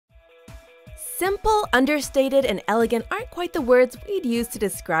Simple, understated, and elegant aren't quite the words we'd use to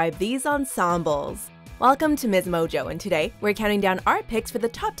describe these ensembles. Welcome to Msmojo, and today we're counting down our picks for the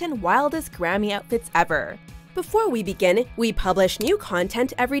top 10 wildest Grammy outfits ever. Before we begin, we publish new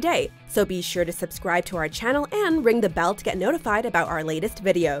content every day, so be sure to subscribe to our channel and ring the bell to get notified about our latest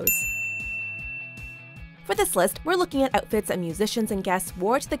videos. For this list, we're looking at outfits that musicians and guests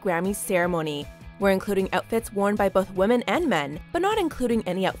wore to the Grammys ceremony. We're including outfits worn by both women and men, but not including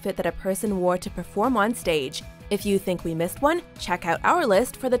any outfit that a person wore to perform on stage. If you think we missed one, check out our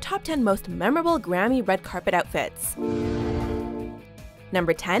list for the top 10 most memorable Grammy red carpet outfits.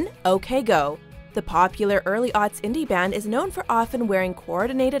 Number 10. OK Go. The popular early-aughts indie band is known for often wearing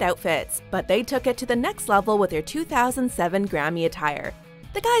coordinated outfits, but they took it to the next level with their 2007 Grammy attire.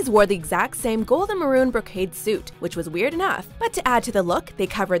 The guys wore the exact same gold and maroon brocade suit, which was weird enough, but to add to the look, they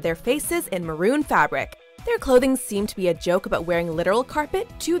covered their faces in maroon fabric. Their clothing seemed to be a joke about wearing literal carpet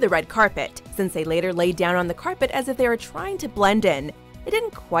to the red carpet, since they later laid down on the carpet as if they were trying to blend in. It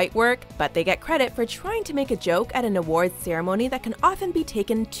didn't quite work, but they get credit for trying to make a joke at an awards ceremony that can often be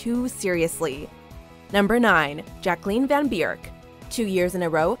taken too seriously. Number 9. Jacqueline van Bierk. 2 years in a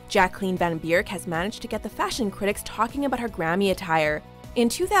row, Jacqueline van Bierk has managed to get the fashion critics talking about her Grammy attire. In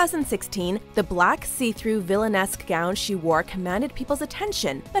 2016, the black see-through villainesque gown she wore commanded people's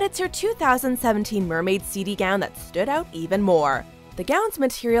attention, but it's her 2017 mermaid CD gown that stood out even more. The gown's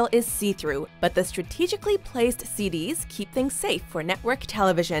material is see-through, but the strategically placed CDs keep things safe for network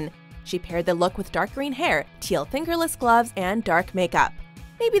television. She paired the look with dark green hair, teal fingerless gloves, and dark makeup.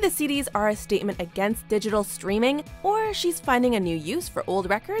 Maybe the CDs are a statement against digital streaming, or she's finding a new use for old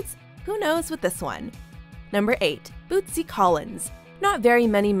records? Who knows with this one? Number 8. Bootsy Collins. Not very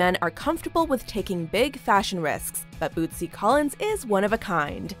many men are comfortable with taking big fashion risks, but Bootsy Collins is one of a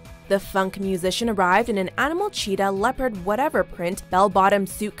kind. The funk musician arrived in an animal cheetah leopard whatever print bell-bottom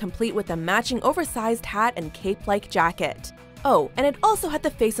suit complete with a matching oversized hat and cape-like jacket. Oh, and it also had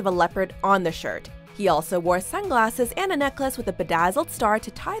the face of a leopard on the shirt. He also wore sunglasses and a necklace with a bedazzled star to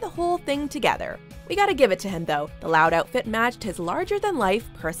tie the whole thing together. We gotta give it to him though, the loud outfit matched his larger-than-life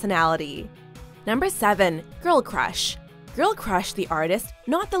personality. Number 7. Girl Crush. Girl Crush, the artist,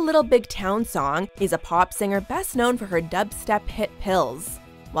 not the Little Big Town song, is a pop singer best known for her dubstep hit Pills.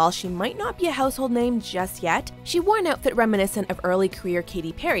 While she might not be a household name just yet, she wore an outfit reminiscent of early career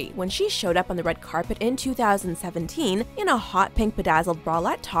Katy Perry when she showed up on the red carpet in 2017 in a hot pink bedazzled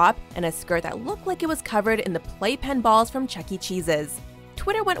bralette top and a skirt that looked like it was covered in the playpen balls from Chuck E. Cheese's.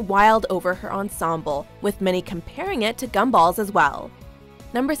 Twitter went wild over her ensemble, with many comparing it to gumballs as well.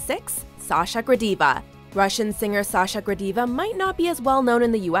 Number 6. Sasha Gradiva. Russian singer Sasha Gradiva might not be as well known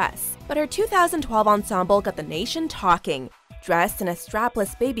in the US, but her 2012 ensemble got the nation talking. Dressed in a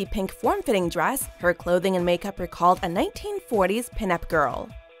strapless baby pink form-fitting dress, her clothing and makeup recalled a 1940s pinup girl.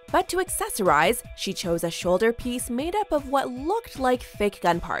 But to accessorize, she chose a shoulder piece made up of what looked like fake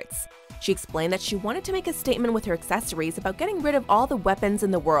gun parts. She explained that she wanted to make a statement with her accessories about getting rid of all the weapons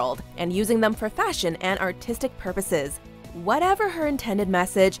in the world and using them for fashion and artistic purposes. Whatever her intended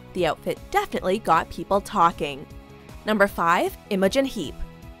message, the outfit definitely got people talking. Number 5. Imogen Heap.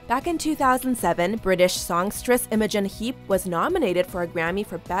 Back in 2007, British songstress Imogen Heap was nominated for a Grammy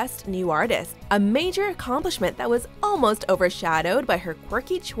for Best New Artist, a major accomplishment that was almost overshadowed by her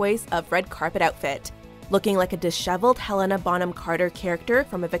quirky choice of red carpet outfit. Looking like a disheveled Helena Bonham Carter character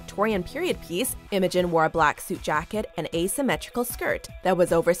from a Victorian period piece, Imogen wore a black suit jacket and asymmetrical skirt that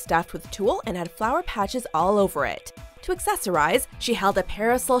was overstuffed with tulle and had flower patches all over it. To accessorize, she held a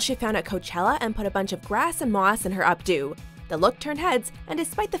parasol she found at Coachella and put a bunch of grass and moss in her updo. The look turned heads, and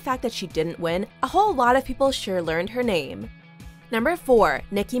despite the fact that she didn't win, a whole lot of people sure learned her name. Number 4.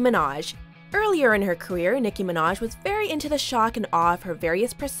 Nicki Minaj. Earlier in her career, Nicki Minaj was very into the shock and awe of her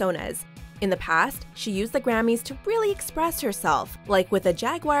various personas. In the past, she used the Grammys to really express herself, like with a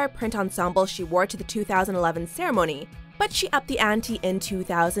jaguar print ensemble she wore to the 2011 ceremony. But she upped the ante in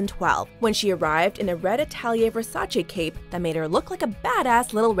 2012, when she arrived in a red Atelier Versace cape that made her look like a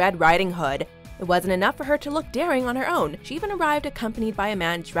badass Little Red Riding Hood. It wasn't enough for her to look daring on her own, she even arrived accompanied by a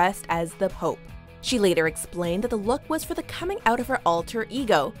man dressed as the Pope. She later explained that the look was for the coming out of her alter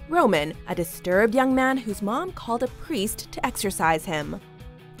ego, Roman, a disturbed young man whose mom called a priest to exorcise him.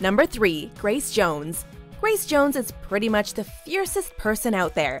 Number 3. Grace Jones. Grace Jones is pretty much the fiercest person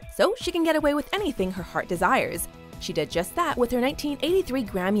out there, so she can get away with anything her heart desires. She did just that with her 1983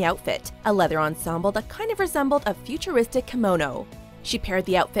 Grammy outfit, a leather ensemble that kind of resembled a futuristic kimono. She paired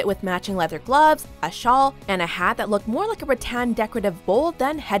the outfit with matching leather gloves, a shawl, and a hat that looked more like a rattan decorative bowl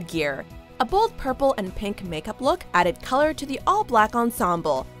than headgear. A bold purple and pink makeup look added color to the all-black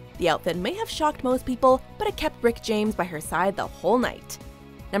ensemble. The outfit may have shocked most people, but it kept Rick James by her side the whole night.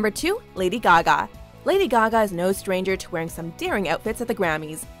 Number 2. Lady Gaga. Lady Gaga is no stranger to wearing some daring outfits at the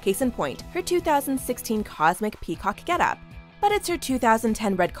Grammys. Case in point, her 2016 Cosmic Peacock getup. But it's her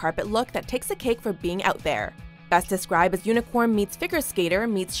 2010 red carpet look that takes the cake for being out there. Best described as unicorn meets figure skater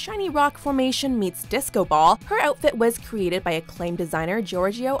meets shiny rock formation meets disco ball, her outfit was created by acclaimed designer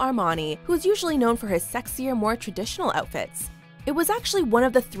Giorgio Armani, who's usually known for his sexier, more traditional outfits. It was actually one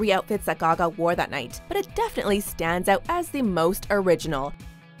of the 3 outfits that Gaga wore that night, but it definitely stands out as the most original.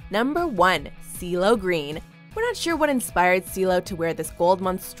 Number 1. CeeLo Green. We're not sure what inspired CeeLo to wear this gold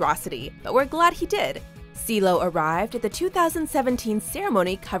monstrosity, but we're glad he did. CeeLo arrived at the 2017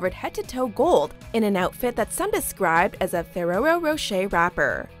 ceremony covered head to toe gold in an outfit that some described as a Ferrero Rocher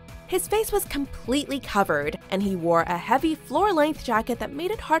wrapper. His face was completely covered, and he wore a heavy floor-length jacket that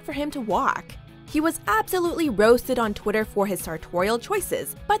made it hard for him to walk. He was absolutely roasted on Twitter for his sartorial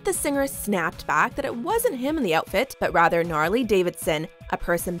choices, but the singer snapped back that it wasn't him in the outfit, but rather Gnarly Davidson, a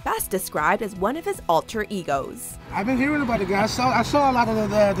person best described as one of his alter egos. I've been hearing about the guy. I saw a lot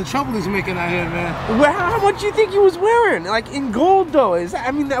of the trouble he's making out here, man. Well, how much do you think he was wearing? Like in gold, though? Was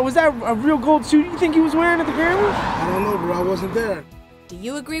that a real gold suit you think he was wearing at the Grammys? I don't know, bro. I wasn't there. Do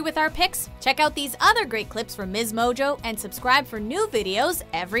you agree with our picks? Check out these other great clips from Msmojo and subscribe for new videos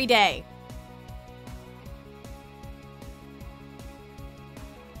every day.